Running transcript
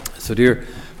So dear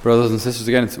brothers and sisters,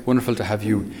 again, it's wonderful to have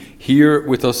you here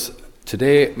with us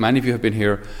today. Many of you have been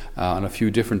here on a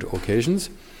few different occasions,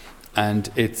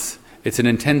 and it's an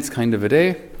intense kind of a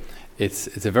day.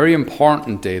 It's a very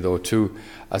important day, though, to,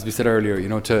 as we said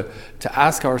earlier, to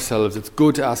ask ourselves, it's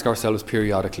good to ask ourselves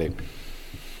periodically,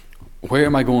 where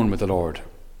am I going with the Lord?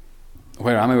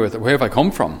 Where have I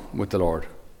come from with the Lord?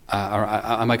 Or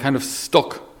am I kind of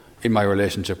stuck in my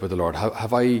relationship with the Lord?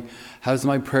 Has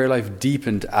my prayer life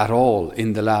deepened at all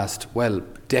in the last,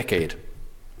 decade?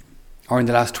 Or in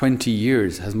the last 20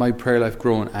 years, has my prayer life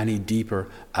grown any deeper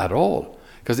at all?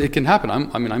 Because it can happen.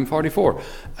 I'm 44,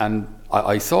 and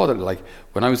I saw that, like,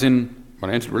 when I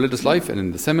entered religious life and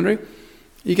in the seminary,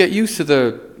 you get used to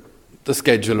the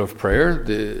schedule of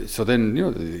prayer. So then,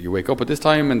 you wake up at this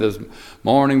time, and there's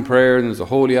morning prayer, and there's a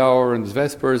holy hour, and there's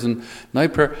vespers and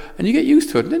night prayer, and you get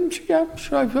used to it. And then,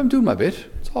 I'm doing my bit.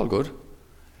 It's all good.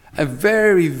 And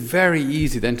very, very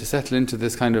easy then to settle into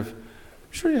this kind of,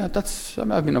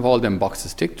 I've all them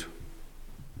boxes ticked.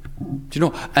 Do you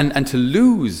know? And to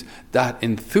lose that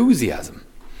enthusiasm,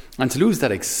 and to lose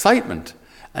that excitement,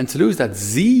 and to lose that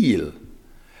zeal.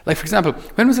 Like, for example,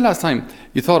 when was the last time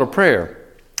you thought of prayer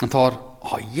and thought,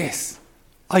 oh yes,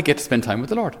 I get to spend time with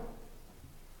the Lord?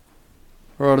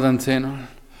 Rather than saying,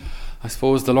 I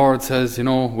suppose the Lord says,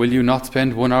 will you not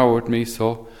spend 1 hour with me?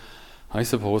 So I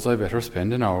suppose I better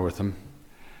spend an hour with him.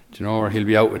 Or he'll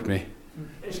be out with me.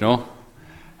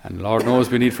 And Lord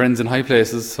knows we need friends in high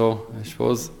places, so I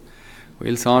suppose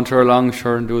we'll saunter along,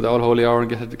 and do the old holy hour and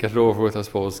get it over with, I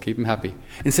suppose. Keep him happy.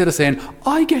 Instead of saying,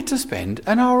 I get to spend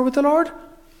an hour with the Lord.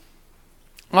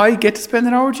 I get to spend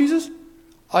an hour with Jesus.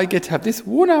 I get to have this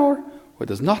 1 hour where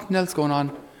there's nothing else going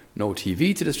on. No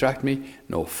TV to distract me.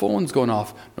 No phones going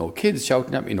off. No kids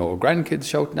shouting at me. No grandkids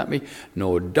shouting at me.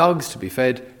 No dogs to be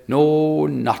fed. No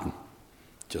nothing.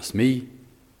 Just me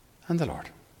and the Lord.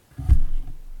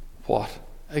 What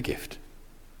a gift.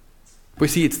 But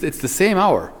see, it's the same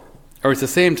hour, or it's the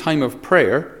same time of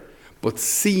prayer, but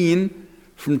seen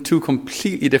from two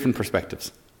completely different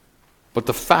perspectives. But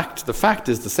the fact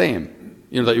is the same,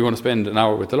 that you want to spend an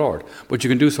hour with the Lord. But you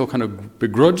can do so kind of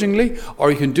begrudgingly,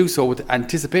 or you can do so with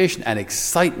anticipation and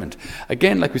excitement.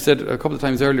 Again, like we said a couple of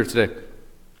times earlier today,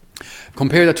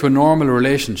 compare that to a normal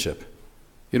relationship,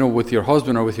 with your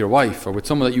husband or with your wife, or with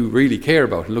someone that you really care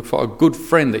about, and look for a good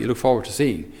friend that you look forward to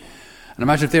seeing. And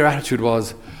imagine if their attitude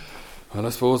was, I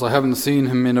suppose I haven't seen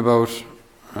him in about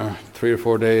 3 or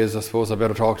 4 days. I suppose I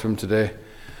better talk to him today.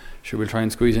 We'll try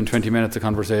and squeeze in 20 minutes of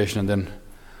conversation, and then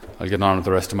I'll get on with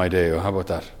the rest of my day. How about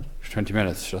that? 20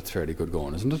 minutes, that's fairly good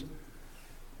going, isn't it?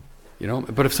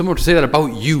 But if someone were to say that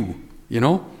about you,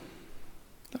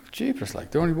 jeepers,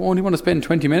 they only want to spend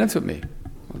 20 minutes with me.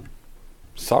 Well,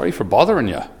 sorry for bothering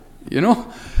you,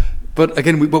 But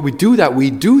again, we do that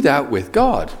with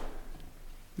God.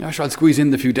 I'll squeeze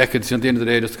in the few decades at the end of the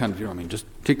day, just kind of, just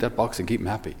tick that box and keep him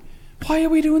happy. Why are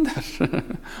we doing that?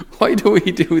 Why do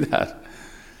we do that?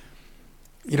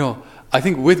 I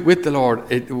think with the Lord,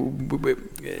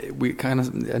 we kind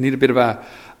of need a bit of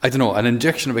an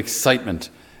injection of excitement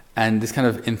and this kind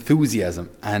of enthusiasm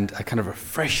and a kind of a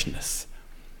freshness.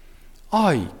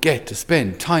 I get to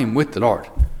spend time with the Lord.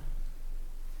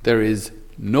 There is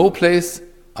no place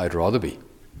I'd rather be.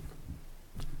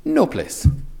 No place.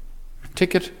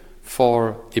 Ticket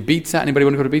for Ibiza. Anybody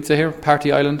want to go to Ibiza here?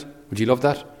 Party Island. Would you love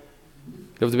that?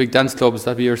 Love the big dance clubs.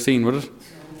 That'd be your scene, would it?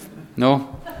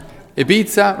 No?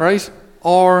 Ibiza, right?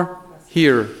 Or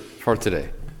here for today?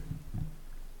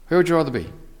 Where would you rather be?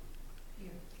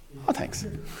 Oh, thanks.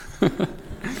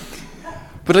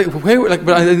 But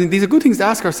these are good things to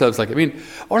ask ourselves.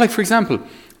 Or for example,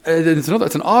 it's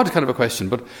an odd kind of a question.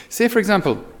 But say, for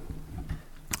example,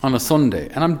 on a Sunday,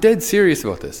 and I'm dead serious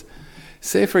about this.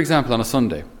 Say, for example, on a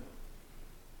Sunday,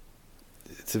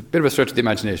 it's a bit of a stretch of the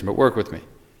imagination, but work with me.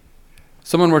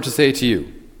 Someone were to say to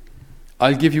you,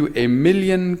 I'll give you £1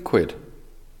 million,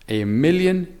 €1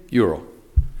 million,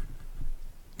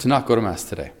 to not go to Mass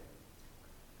today.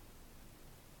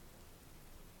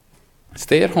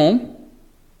 Stay at home,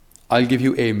 I'll give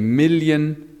you €1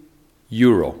 million.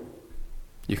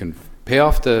 You can pay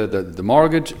off the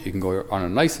mortgage, you can go on a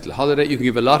nice little holiday, you can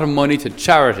give a lot of money to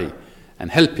charity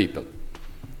and help people.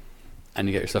 And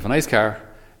you get yourself a nice car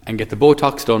and get the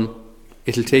Botox done.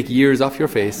 It'll take years off your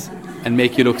face and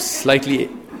make you look slightly...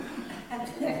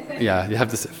 Yeah, you have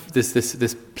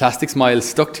this plastic smile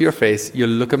stuck to your face. You'll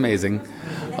look amazing.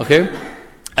 Okay?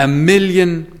 £1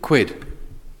 million.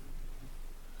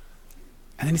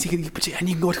 And then you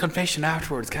can go to confession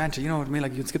afterwards, can't you? You know what I mean?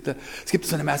 You can skip the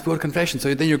Sunday Mass, go to confession,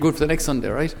 so then you're good for the next Sunday,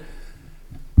 right?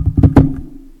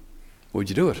 Would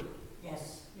you do it?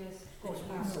 Yes. Go to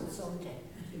Mass on Sunday.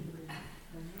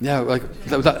 Yeah, like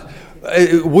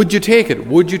would you take it?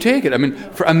 Would you take it? I mean,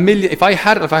 for $1 million, if I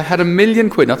had £1 million,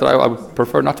 not that I would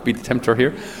prefer not to be the tempter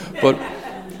here,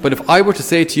 but if I were to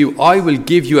say to you, I will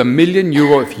give you €1 million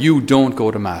if you don't go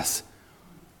to Mass,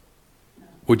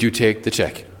 would you take the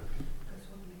check?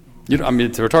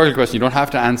 It's a rhetorical question. You don't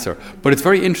have to answer, but it's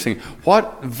very interesting.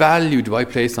 What value do I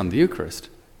place on the Eucharist?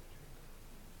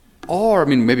 Or,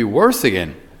 maybe worse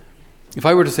again, if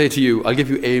I were to say to you, I'll give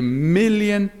you €1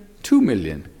 million, €2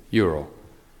 million,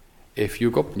 if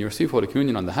you go up and you receive Holy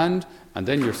Communion on the hand, and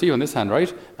then you receive on this hand,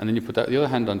 right? And then you put the other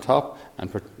hand on top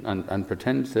and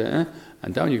pretend to,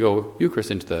 and down you go,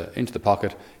 Eucharist into the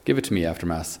pocket. Give it to me after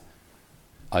Mass.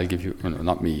 I'll give you,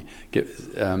 not me.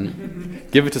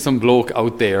 Give it to some bloke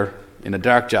out there in a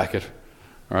dark jacket,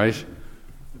 right?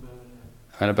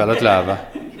 And a balaclava,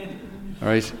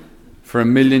 right? For €1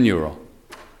 million.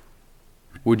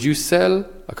 Would you sell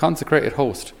a consecrated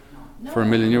host for €1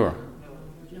 million?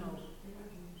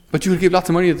 But you could give lots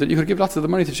of money. You could give lots of the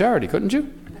money to charity, couldn't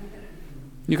you?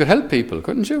 You could help people,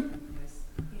 couldn't you?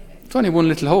 It's only one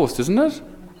little host, isn't it?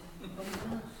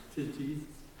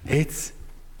 It's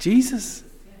Jesus.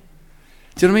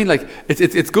 Do you know what I mean?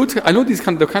 It's good to, I know they're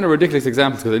kind of ridiculous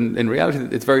examples, because in reality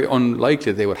it's very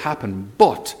unlikely that they would happen,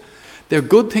 but they're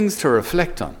good things to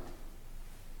reflect on.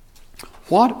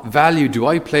 What value do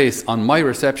I place on my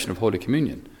reception of Holy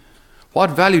Communion?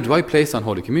 What value do I place on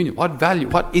Holy Communion?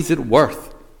 What is it worth?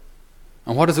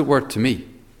 And what is it worth to me?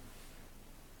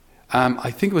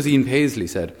 I think it was Ian Paisley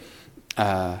said,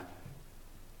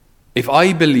 if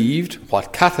I believed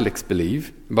what Catholics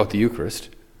believe about the Eucharist,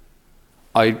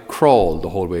 I'd crawl the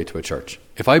whole way to a church.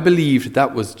 If I believed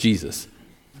that was Jesus,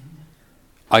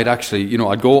 I'd actually,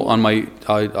 I'd go on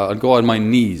my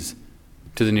knees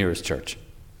to the nearest church.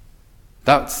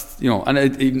 That's,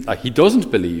 and he doesn't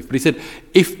believe, but he said,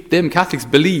 if them Catholics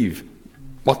believe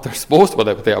what they're supposed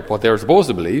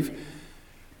to believe,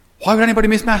 why would anybody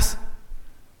miss Mass?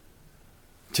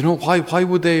 Do you know why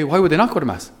would they not go to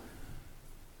Mass?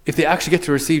 If they actually get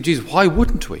to receive Jesus, why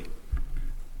wouldn't we?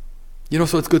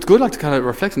 So it's good to kind of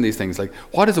reflect on these things. Like,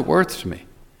 what is it worth to me?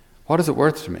 What is it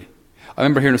worth to me? I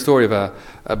remember hearing a story of a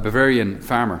Bavarian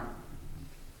farmer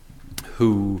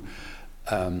who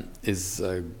is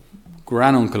a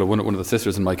granduncle of one of the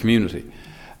sisters in my community.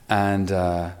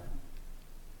 And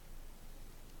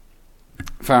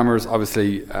farmers,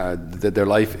 obviously, their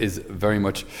life is very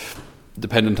much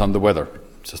dependent on the weather.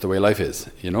 It's just the way life is,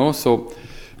 So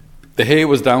the hay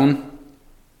was down.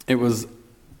 It was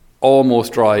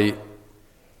almost dry,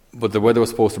 but the weather was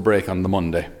supposed to break on the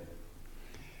Monday.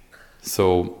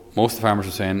 So most of the farmers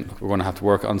were saying, we're going to have to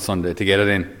work on Sunday to get it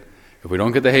in. If we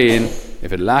don't get the hay in,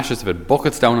 if it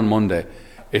buckets down on Monday,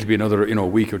 it'll be another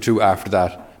week or two after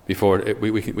that before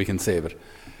we can save it.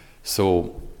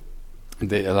 So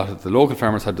a lot of the local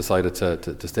farmers had decided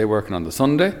to stay working on the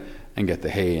Sunday and get the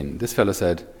hay in. This fella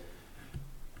said,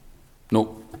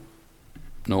 no,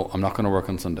 I'm not going to work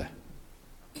on Sunday.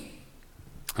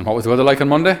 And what was the weather like on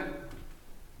Monday?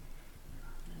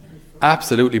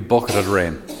 Absolutely bucketed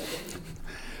rain.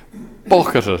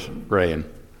 Bucketed rain.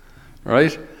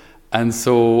 Right? And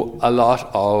so a lot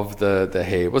of the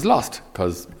hay was lost,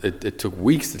 because it took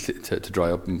weeks to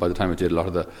dry up, and by the time it did, a lot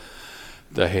of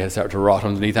the hay had started to rot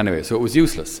underneath anyway, so it was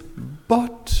useless.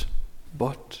 But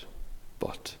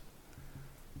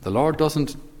the Lord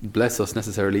doesn't bless us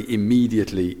necessarily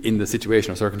immediately in the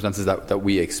situation or circumstances that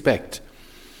we expect.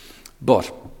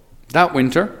 But that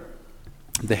winter,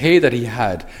 the hay that he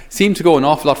had seemed to go an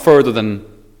awful lot further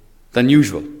than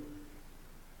usual.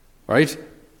 Right?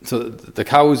 So the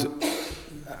cows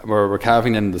were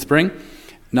calving in the spring.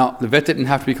 Now, the vet didn't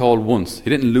have to be called once. He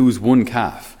didn't lose one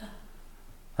calf.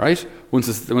 Right?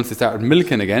 Once they started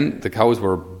milking again, the cows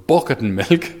were bucketing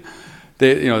milk.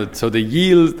 So the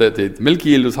yield, the milk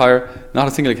yield was higher. Not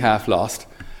a single calf lost.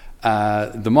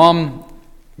 The mom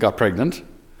got pregnant,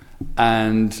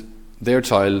 and their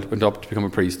child went up to become a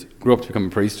priest, grew up to become a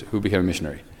priest, who became a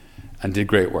missionary, and did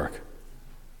great work.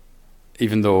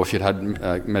 Even though she had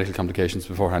medical complications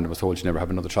beforehand and was told she'd never have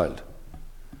another child.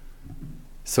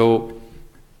 So,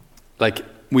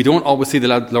 we don't always see the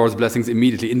Lord's blessings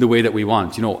immediately in the way that we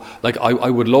want. I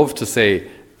would love to say,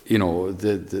 we didn't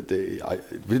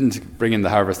bring in the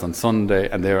harvest on Sunday,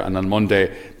 and on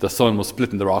Monday the sun was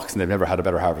splitting the rocks and they've never had a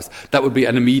better harvest. That would be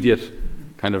an immediate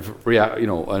kind of,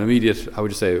 an immediate, how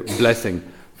would you say, blessing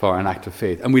for an act of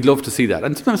faith. And we'd love to see that.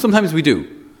 And sometimes we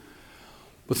do.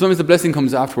 But sometimes the blessing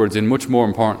comes afterwards in much more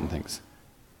important things.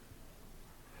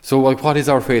 So, what is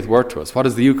our faith worth to us? What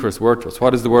is the Eucharist worth to us?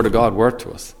 What is the Word of God worth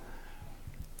to us?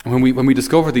 And when we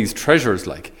discover these treasures,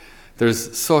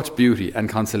 there's such beauty and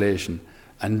consolation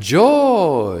and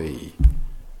joy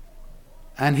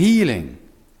and healing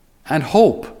and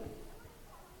hope.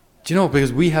 Do you know,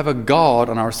 because we have a God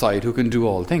on our side who can do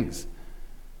all things.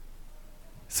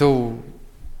 So,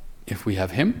 if we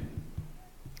have him,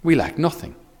 we lack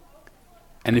nothing.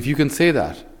 And if you can say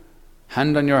that,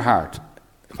 hand on your heart,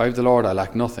 if I have the Lord, I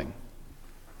lack nothing,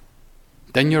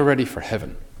 then you're ready for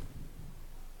heaven.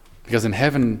 Because in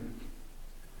heaven,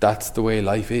 that's the way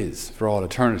life is for all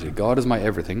eternity. God is my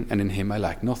everything, and in him I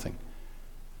lack nothing.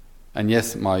 And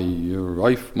yes, your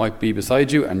wife might be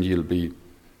beside you, and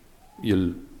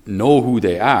you'll know who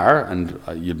they are, and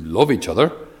you'll love each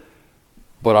other,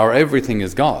 but our everything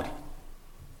is God.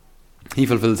 He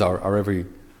fulfills our every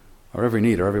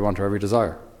need, our every want, our every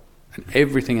desire. And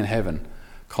everything in heaven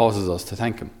causes us to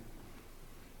thank him.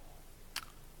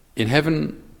 In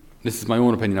heaven, this is my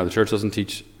own opinion now, the church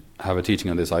doesn't have a teaching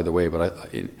on this either way,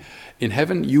 but in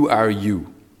heaven you are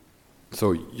you.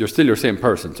 So you're still your same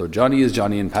person. So Johnny is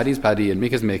Johnny, and Paddy's Paddy, and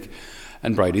Mick is Mick,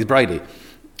 and Bridie's Bridie.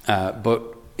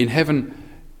 But in heaven,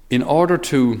 in order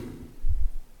to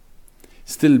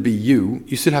still be you,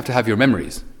 you still have to have your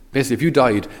memories. Basically, if you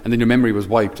died and then your memory was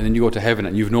wiped, and then you go to heaven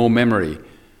and you've no memory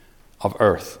of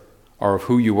earth or of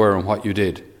who you were and what you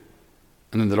did,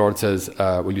 and then the Lord says,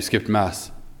 well, you skipped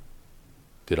Mass.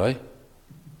 Did I?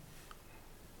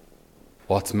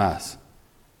 What's Mass?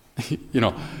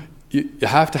 You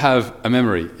have to have a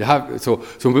memory. So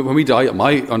when we die,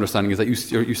 my understanding is that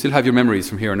you still have your memories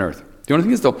from here on earth. The only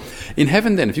thing is, though, in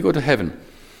heaven then, if you go to heaven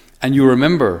and you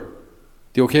remember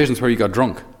the occasions where you got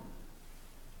drunk,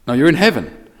 now you're in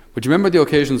heaven, but you remember the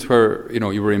occasions where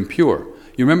you were impure.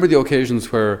 You remember the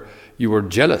occasions where you were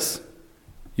jealous.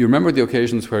 You remember the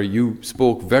occasions where you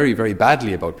spoke very, very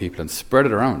badly about people and spread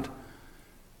it around.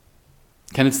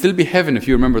 Can it still be heaven if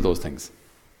you remember those things?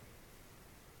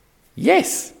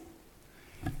 Yes.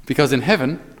 Because in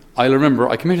heaven, I'll remember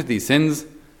I committed these sins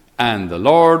and the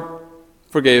Lord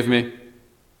forgave me.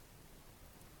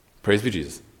 Praise be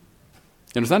Jesus.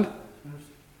 You understand?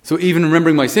 So even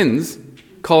remembering my sins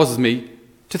causes me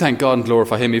to thank God and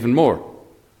glorify him even more.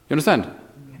 You understand?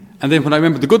 And then when I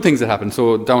remember the good things that happened,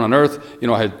 so down on earth,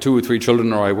 I had 2 or 3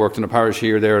 children, or I worked in a parish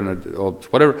here, there, and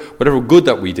whatever good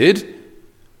that we did,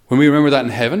 when we remember that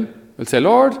in heaven, we'll say,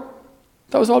 Lord,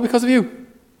 that was all because of you.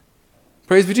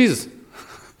 Praise be Jesus. Do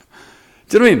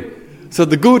you know what I mean? So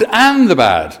the good and the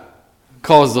bad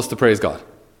causes us to praise God.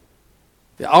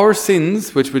 Our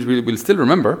sins, which we'll still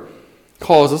remember,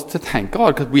 cause us to thank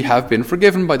God because we have been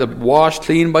forgiven washed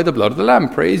clean by the blood of the Lamb.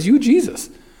 Praise you, Jesus.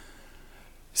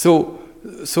 So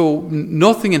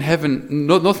nothing in heaven,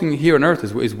 nothing here on earth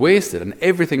is wasted, and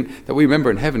everything that we remember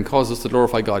in heaven causes us to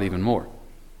glorify God even more.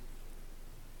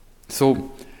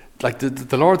 So, like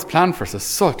the Lord's plan for us is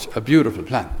such a beautiful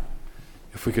plan.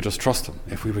 If we could just trust him,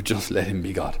 if we would just let him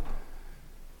be God,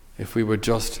 if we would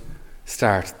just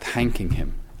start thanking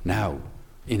him now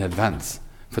in advance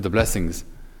for the blessings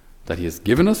that he has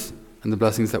given us and the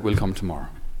blessings that will come tomorrow.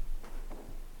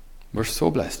 We're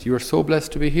so blessed. You are so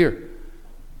blessed to be here.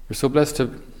 We're so blessed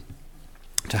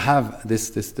to have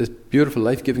this beautiful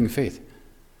life-giving faith.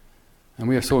 And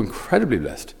we are so incredibly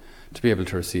blessed to be able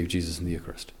to receive Jesus in the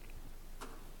Eucharist.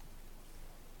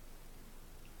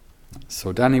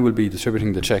 So Danny will be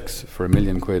distributing the checks for £1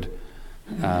 million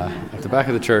at the back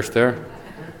of the church there.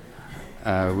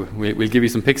 We'll give you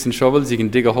some picks and shovels. You can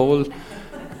dig a hole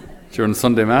during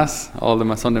Sunday Mass, all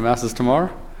the Sunday Masses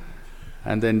tomorrow,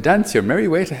 and then dance your merry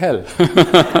way to hell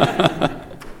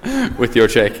with your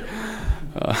check.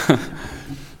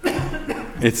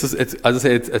 It's as I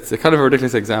say, it's a kind of a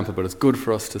ridiculous example, but it's good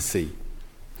for us to see.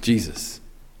 Jesus,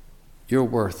 you're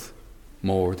worth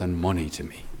more than money to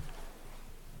me.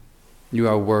 You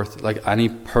are worth like any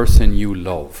person you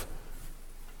love.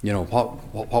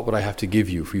 What would I have to give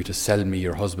you for you to sell me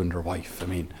your husband or wife? I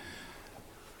mean,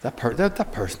 that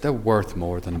person, they're worth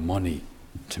more than money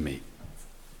to me.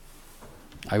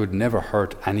 I would never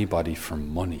hurt anybody for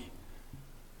money.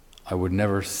 I would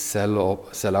never sell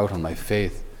out on my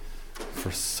faith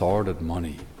for sordid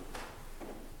money.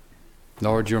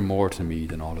 Lord, you're more to me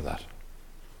than all of that.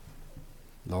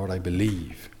 Lord, I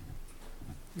believe,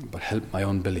 but help my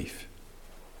unbelief.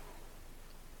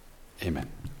 Amen.